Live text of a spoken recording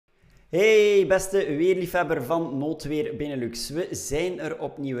Hey beste weerliefhebber van Noodweer Benelux, we zijn er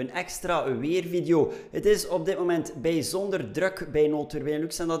opnieuw, een extra weervideo. Het is op dit moment bijzonder druk bij Noodweer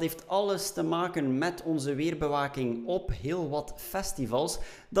Benelux en dat heeft alles te maken met onze weerbewaking op heel wat festivals.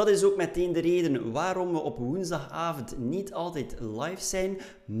 Dat is ook meteen de reden waarom we op woensdagavond niet altijd live zijn,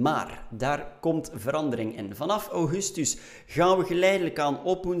 maar daar komt verandering in. Vanaf augustus gaan we geleidelijk aan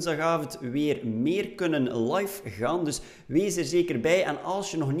op woensdagavond weer meer kunnen live gaan, dus wees er zeker bij. En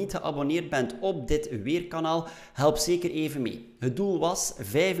als je nog niet geabonneerd bent op dit weerkanaal, help zeker even mee. Het doel was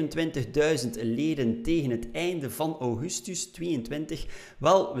 25.000 leden tegen het einde van augustus 2022.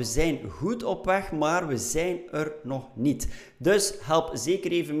 Wel, we zijn goed op weg, maar we zijn er nog niet. Dus help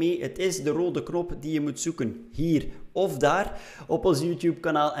zeker even mee. Het is de rode knop die je moet zoeken hier of daar op ons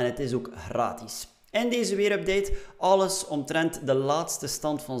YouTube-kanaal en het is ook gratis. In deze weerupdate alles omtrent de laatste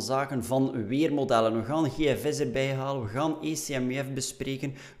stand van zaken van weermodellen. We gaan GFS erbij halen, we gaan ECMWF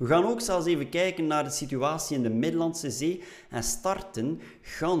bespreken. We gaan ook zelfs even kijken naar de situatie in de Middellandse Zee. En starten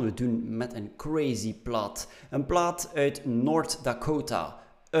gaan we doen met een crazy plaat. Een plaat uit North Dakota.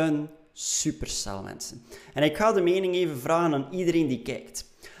 Een supercel, mensen. En ik ga de mening even vragen aan iedereen die kijkt.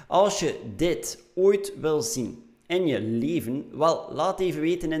 Als je dit ooit wil zien in je leven, wel, laat even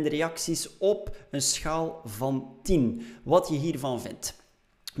weten in de reacties op een schaal van 10 wat je hiervan vindt.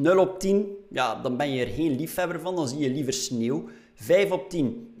 0 op 10, ja, dan ben je er geen liefhebber van, dan zie je liever sneeuw. 5 op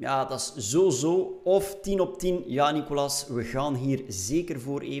 10, ja, dat is zo. Of 10 op 10, ja Nicolas, we gaan hier zeker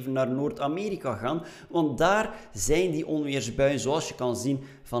voor even naar Noord-Amerika gaan, want daar zijn die onweersbuien, zoals je kan zien,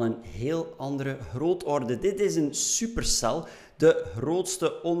 van een heel andere grootorde. Dit is een supercel, de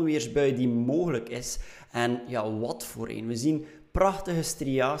grootste onweersbui die mogelijk is. En ja, wat voor een. We zien prachtige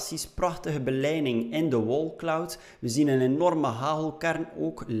striaties, prachtige belijning in de wolkcloud. We zien een enorme hagelkern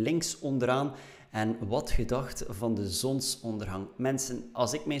ook links onderaan. En wat gedacht van de zonsondergang. Mensen,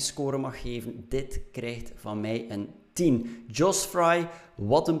 als ik mijn score mag geven, dit krijgt van mij een 10. Joss Fry,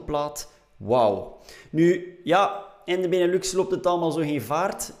 wat een plaat. Wauw. Nu, ja, in de Benelux loopt het allemaal zo geen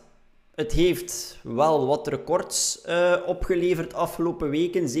vaart. Het heeft wel wat records opgeleverd afgelopen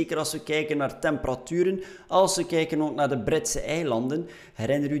weken, zeker als we kijken naar temperaturen. Als we kijken ook naar de Britse eilanden,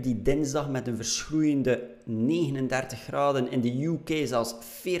 herinner u die dinsdag met een verschroeiende 39 graden, in de UK zelfs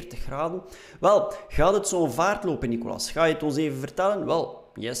 40 graden. Wel, gaat het zo'n vaart lopen, Nicolas? Ga je het ons even vertellen? Wel,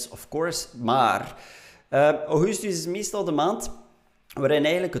 yes, of course, maar augustus is meestal de maand waarin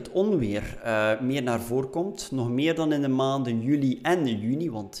eigenlijk het onweer meer naar voren komt. Nog meer dan in de maanden juli en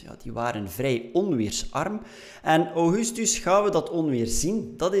juni, want ja, die waren vrij onweersarm. En augustus gaan we dat onweer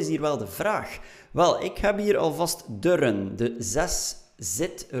zien? Dat is hier wel de vraag. Wel, ik heb hier alvast de run, de 6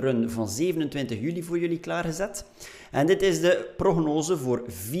 zitrun van 27 juli voor jullie klaargezet. En dit is de prognose voor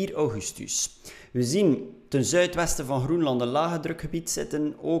 4 augustus. We zien ten zuidwesten van Groenland een lagedrukgebied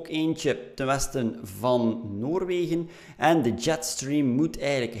zitten, ook eentje ten westen van Noorwegen. En de jetstream moet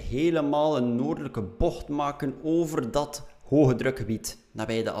eigenlijk helemaal een noordelijke bocht maken over dat hogedrukgebied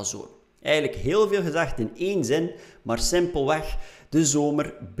nabij de Azoren. Eigenlijk heel veel gezegd in één zin, maar simpelweg, de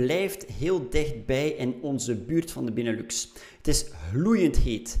zomer blijft heel dichtbij in onze buurt van de Benelux. Het is gloeiend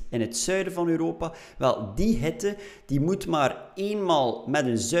heet in het zuiden van Europa. Wel, die hitte die moet maar eenmaal met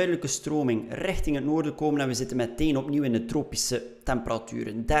een zuidelijke stroming richting het noorden komen en we zitten meteen opnieuw in de tropische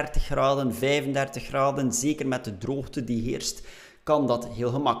temperaturen. 30 graden, 35 graden, zeker met de droogte die heerst, kan dat heel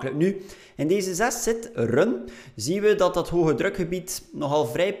gemakkelijk. Nu, in deze 6 zitrun zien we dat dat hoge drukgebied nogal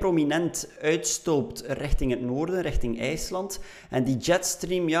vrij prominent uitstulpt richting het noorden, richting IJsland. En die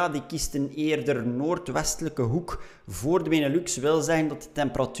jetstream, ja, die kiest een eerder noordwestelijke hoek voor de Benelux. Wil zeggen dat de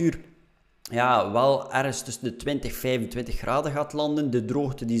temperatuur ja, wel ergens tussen de 20 en 25 graden gaat landen. De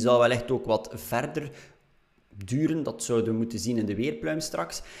droogte die zal wellicht ook wat verder duren, dat zouden we moeten zien in de weerpluim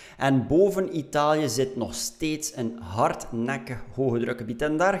straks. En boven Italië zit nog steeds een hardnekkig hogedrukgebied.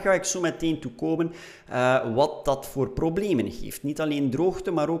 En daar ga ik zo meteen toe komen wat dat voor problemen geeft. Niet alleen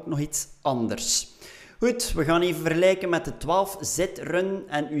droogte, maar ook nog iets anders. Goed, we gaan even vergelijken met de 12 zitrun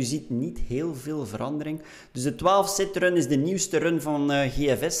en u ziet niet heel veel verandering. Dus de 12 zitrun is de nieuwste run van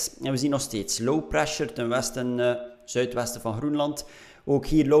GFS en we zien nog steeds low pressure ten westen, zuidwesten van Groenland. Ook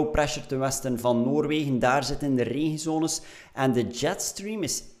hier low pressure ten westen van Noorwegen, daar zitten de regenzones. En de jetstream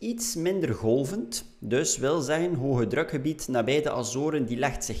is iets minder golvend, dus wil zeggen hoge drukgebied nabij de Azoren, die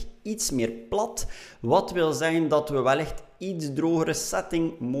legt zich iets meer plat. Wat wil zeggen dat we wellicht iets drogere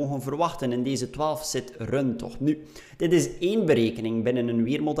setting mogen verwachten in deze 12 zitrun toch. Nu, dit is één berekening binnen een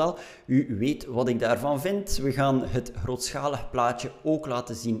weermodel. U weet wat ik daarvan vind. We gaan het grootschalig plaatje ook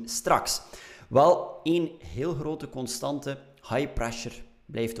laten zien straks. Wel, één heel grote constante, high pressure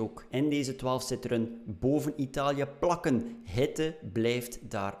blijft ook in deze 12 zitteren boven Italië plakken. Hitte blijft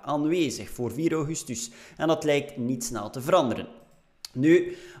daar aanwezig voor 4 augustus. En dat lijkt niet snel te veranderen.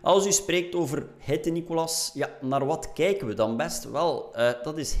 Nu, als u spreekt over hitte, Nicolas, ja, naar wat kijken we dan best? Wel,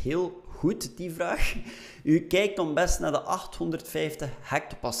 dat is heel goed, die vraag. U kijkt dan best naar de 850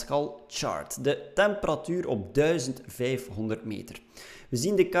 hectopascal chart, de temperatuur op 1500 meter. We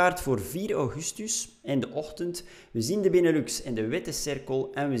zien de kaart voor 4 augustus in de ochtend, we zien de Benelux in de witte cirkel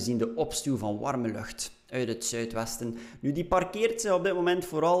en we zien de opstuw van warme lucht uit het zuidwesten. Nu, die parkeert zich op dit moment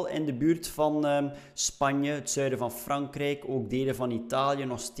vooral in de buurt van Spanje, het zuiden van Frankrijk, ook delen van Italië,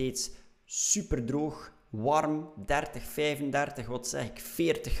 nog steeds super droog. Warm, 30, 35, wat zeg ik,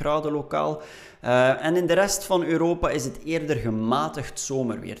 40 graden lokaal. En in de rest van Europa is het eerder gematigd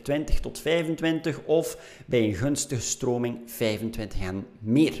zomerweer, 20 tot 25 of bij een gunstige stroming 25 en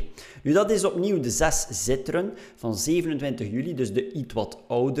meer. Nu, dat is opnieuw de 6 zitteren van 27 juli, dus de iets wat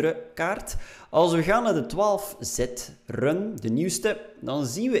oudere kaart. Als we gaan naar de 12 zitteren, de nieuwste, dan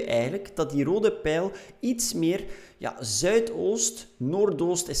zien we eigenlijk dat die rode pijl iets meer zuidoost,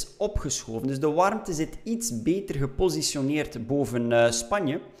 noordoost is opgeschoven. Dus de warmte zit iets beter gepositioneerd boven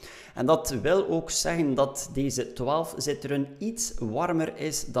Spanje. En dat wil ook zeggen dat deze 12 zitteren iets warmer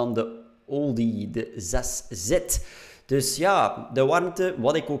is dan de oldie, de 6 zit. Dus ja, de warmte,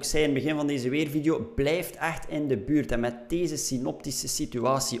 wat ik ook zei in het begin van deze weervideo, blijft echt in de buurt. En met deze synoptische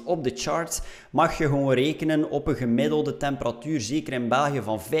situatie op de charts mag je gewoon rekenen op een gemiddelde temperatuur, zeker in België,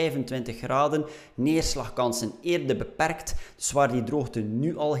 van 25 graden. Neerslagkansen eerder beperkt. Dus waar die droogte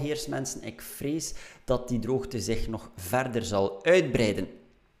nu al heerst, mensen, ik vrees dat die droogte zich nog verder zal uitbreiden.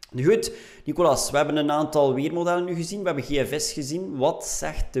 Nu goed, Nicolas, we hebben een aantal weermodellen nu gezien. We hebben GFS gezien. Wat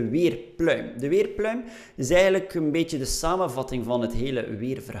zegt de weerpluim? De weerpluim is eigenlijk een beetje de samenvatting van het hele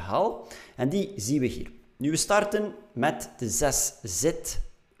weerverhaal. En die zien we hier. Nu, we starten met de 6 zit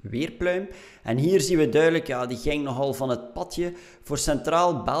weerpluim. En hier zien we duidelijk, die ging nogal van het padje. Voor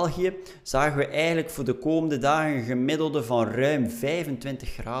Centraal België zagen we eigenlijk voor de komende dagen een gemiddelde van ruim 25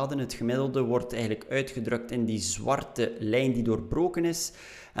 graden. Het gemiddelde wordt eigenlijk uitgedrukt in die zwarte lijn die doorbroken is.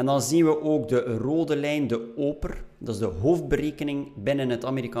 En dan zien we ook de rode lijn, de oper. Dat is de hoofdberekening binnen het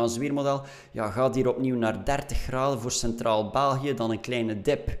Amerikaanse weermodel. Gaat hier opnieuw naar 30 graden voor Centraal België. Dan een kleine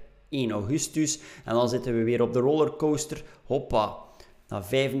dip, 1 augustus. En dan zitten we weer op de rollercoaster. Hoppa. Naar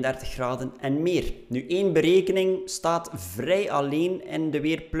 35 graden en meer. Nu, 1 berekening staat vrij alleen in de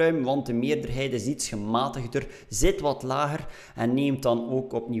weerpluim, want de meerderheid is iets gematigder, zit wat lager en neemt dan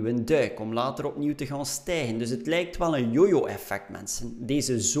ook opnieuw een duik om later opnieuw te gaan stijgen. Dus het lijkt wel een yo-yo-effect, mensen.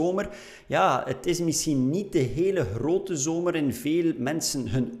 Deze zomer, het is misschien niet de hele grote zomer in veel mensen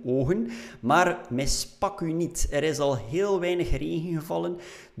hun ogen, maar mispak u niet. Er is al heel weinig regen gevallen.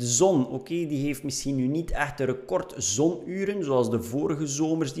 De zon, die heeft misschien nu niet echt een record zonuren, zoals de vorige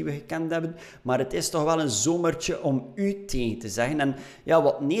zomers die we gekend hebben, maar het is toch wel een zomertje om u tegen te zeggen. En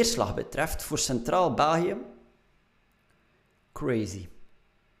wat neerslag betreft, voor Centraal België, crazy.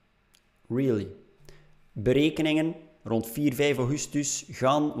 Really. Berekeningen rond 4, 5 augustus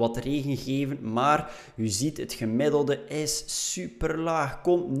gaan wat regen geven, maar u ziet het gemiddelde is super laag.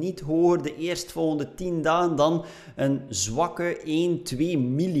 Komt niet hoger de eerstvolgende 10 dagen dan een zwakke 1, 2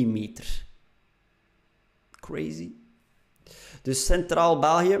 millimeter. Crazy. Dus Centraal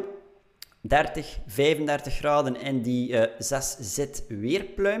België, 30, 35 graden en die 6 zit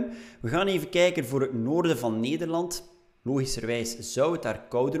weerpluim. We gaan even kijken voor het noorden van Nederland. Logischerwijs zou het daar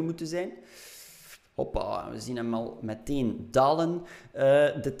kouder moeten zijn. Hoppa, we zien hem al meteen dalen,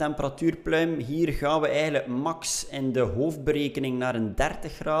 de temperatuurpluim. Hier gaan we eigenlijk max in de hoofdberekening naar een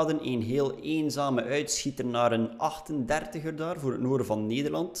 30 graden. Een heel eenzame uitschieter naar een 38er daar voor het noorden van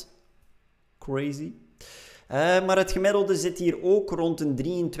Nederland. Crazy. Maar het gemiddelde zit hier ook rond een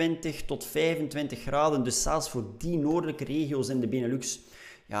 23 tot 25 graden. Dus zelfs voor die noordelijke regio's in de Benelux,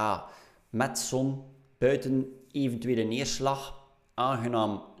 met zon, buiten eventuele neerslag,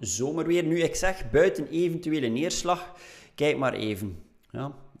 aangenaam zomerweer. Nu, ik zeg buiten eventuele neerslag, kijk maar even.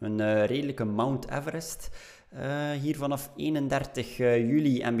 Een redelijke Mount Everest. Hier vanaf 31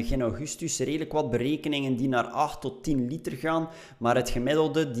 juli en begin augustus redelijk wat berekeningen die naar 8 tot 10 liter gaan. Maar het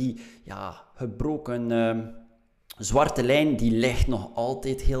gemiddelde, die gebroken zwarte lijn, die ligt nog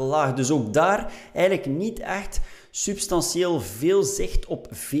altijd heel laag. Dus ook daar eigenlijk niet echt substantieel veel zicht op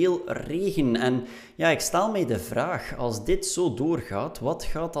veel regen. En ik stel mij de vraag, als dit zo doorgaat, wat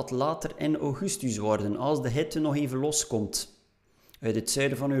gaat dat later in augustus worden, als de hitte nog even loskomt uit het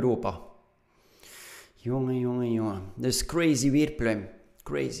zuiden van Europa? Jongen. Dus crazy weerpluim.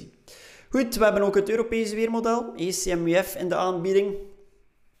 Crazy. Goed, we hebben ook het Europese weermodel, ECMWF in de aanbieding.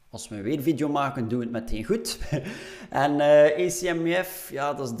 als we een weervideo maken, doen we het meteen goed. En ECMWF,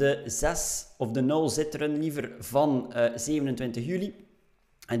 ja, dat is de 6 of de 0 zit erin liever van 27 juli.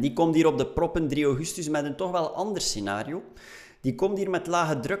 En die komt hier op de proppen 3 augustus met een toch wel ander scenario. Die komt hier met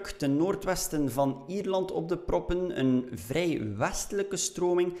lage druk ten noordwesten van Ierland op de proppen, een vrij westelijke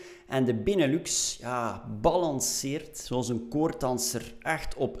stroming. En de Benelux ja, balanceert, zoals een koorddanser,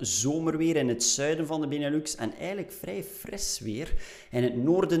 echt op zomerweer in het zuiden van de Benelux. En eigenlijk vrij fris weer in het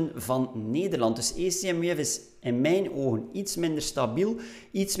noorden van Nederland. Dus ECMWF is in mijn ogen iets minder stabiel,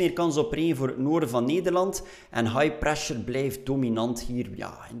 iets meer kans op regen voor het noorden van Nederland. En high pressure blijft dominant hier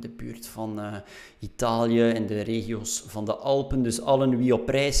ja, in de buurt van Italië, in de regio's van de Alpen. Dus allen wie op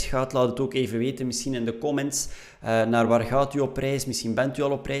reis gaat, laat het ook even weten, misschien in de comments. Naar waar gaat u op reis? Misschien bent u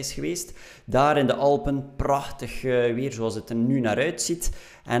al op reis geweest. Daar in de Alpen, prachtig weer zoals het er nu naar uitziet.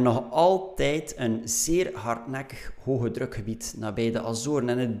 En nog altijd een zeer hardnekkig hogedrukgebied nabij de Azoren.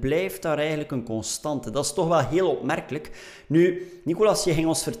 En het blijft daar eigenlijk een constante. Dat is toch wel heel opmerkelijk. Nu, Nicolas, je ging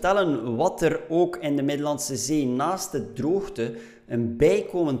ons vertellen wat er ook in de Middellandse Zee naast de droogte een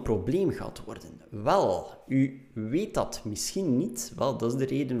bijkomend probleem gaat worden. Wel, u weet dat misschien niet. Wel, dat is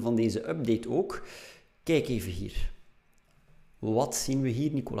de reden van deze update ook. Kijk even hier. Wat zien we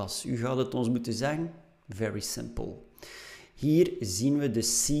hier, Nicolas? U gaat het ons moeten zeggen. Very simple. Hier zien we de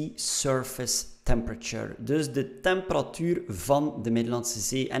sea surface temperature, dus de temperatuur van de Middellandse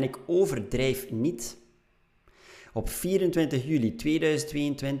Zee. En ik overdrijf niet. Op 24 juli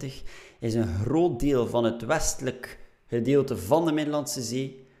 2022 is een groot deel van het westelijk gedeelte van de Middellandse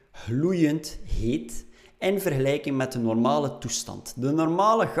Zee gloeiend heet in vergelijking met de normale toestand. De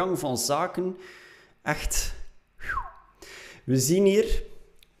normale gang van zaken, echt. We zien hier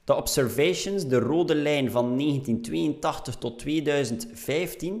de observations, de rode lijn van 1982 tot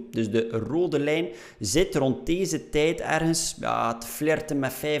 2015, dus de rode lijn, zit rond deze tijd ergens ja, te flirten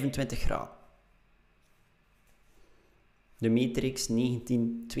met 25 graden. De matrix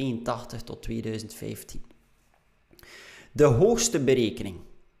 1982 tot 2015. De hoogste berekening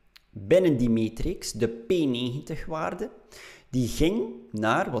binnen die matrix, de P90-waarde, die ging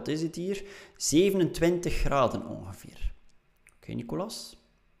naar, wat is het hier, 27 graden ongeveer. Oké, Nicolas?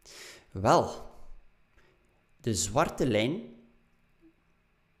 Wel, de zwarte lijn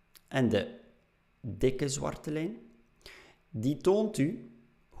en de dikke zwarte lijn, die toont u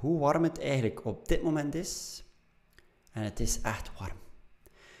hoe warm het eigenlijk op dit moment is. En het is echt warm.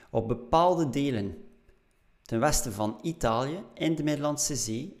 Op bepaalde delen ten westen van Italië, in de Middellandse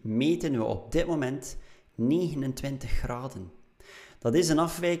Zee, meten we op dit moment 29 graden. Dat is een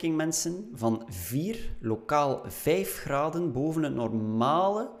afwijking, mensen, van 4, lokaal 5 graden boven het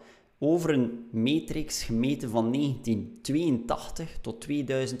normale over een matrix gemeten van 1982 tot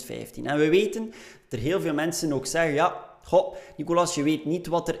 2015. En we weten dat er heel veel mensen ook zeggen, ja, goh, Nicolas, je weet niet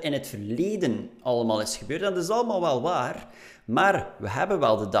wat er in het verleden allemaal is gebeurd. Dat is allemaal wel waar, maar we hebben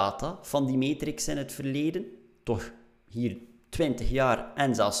wel de data van die matrix in het verleden, toch hier 20 jaar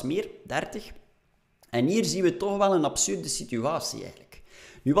en zelfs meer, 30. En hier zien we toch wel een absurde situatie eigenlijk.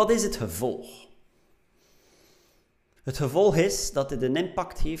 Nu, wat is het gevolg? Het gevolg is dat dit een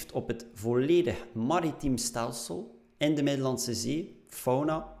impact heeft op het volledig maritiem stelsel in de Middellandse Zee,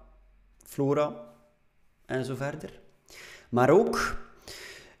 fauna, flora en zo verder. Maar ook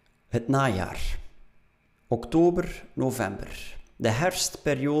het najaar, oktober, november. De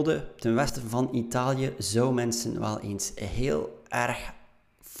herfstperiode ten westen van Italië zou mensen wel eens heel erg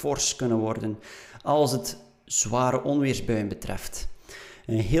fors kunnen worden als het zware onweersbuien betreft.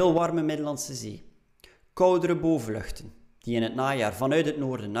 Een heel warme Middellandse Zee. Koudere bovenluchten die in het najaar vanuit het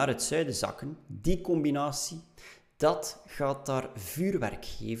noorden naar het zuiden zakken, die combinatie, dat gaat daar vuurwerk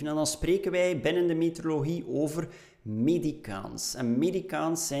geven. En dan spreken wij binnen de meteorologie over medicaans. En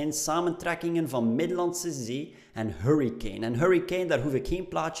medicaans zijn samentrekkingen van Middellandse Zee en hurricane. En hurricane, daar hoef ik geen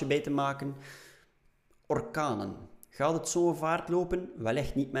plaatje bij te maken. Orkanen. Gaat het zo vaart lopen?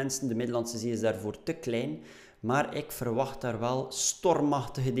 Wellicht niet, mensen. De Middellandse Zee is daarvoor te klein. Maar ik verwacht daar wel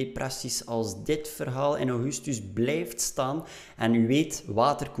stormachtige depressies als dit verhaal in augustus blijft staan. En u weet,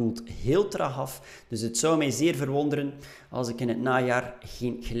 water koelt heel traag af. Dus het zou mij zeer verwonderen als ik in het najaar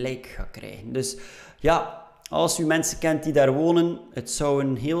geen gelijk ga krijgen. Dus ja, als u mensen kent die daar wonen, het zou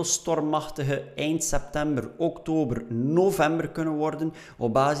een heel stormachtige eind september, oktober, november kunnen worden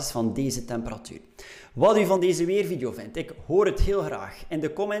op basis van deze temperatuur. Wat u van deze weervideo vindt, ik hoor het heel graag. In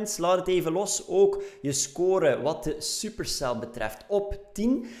de comments laat het even los, ook je score wat de supercell betreft op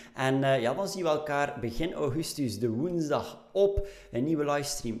 10. En ja, dan zien we elkaar begin augustus, de woensdag, op een nieuwe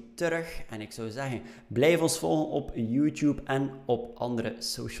livestream terug. En ik zou zeggen, blijf ons volgen op YouTube en op andere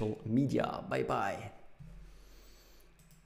social media. Bye bye.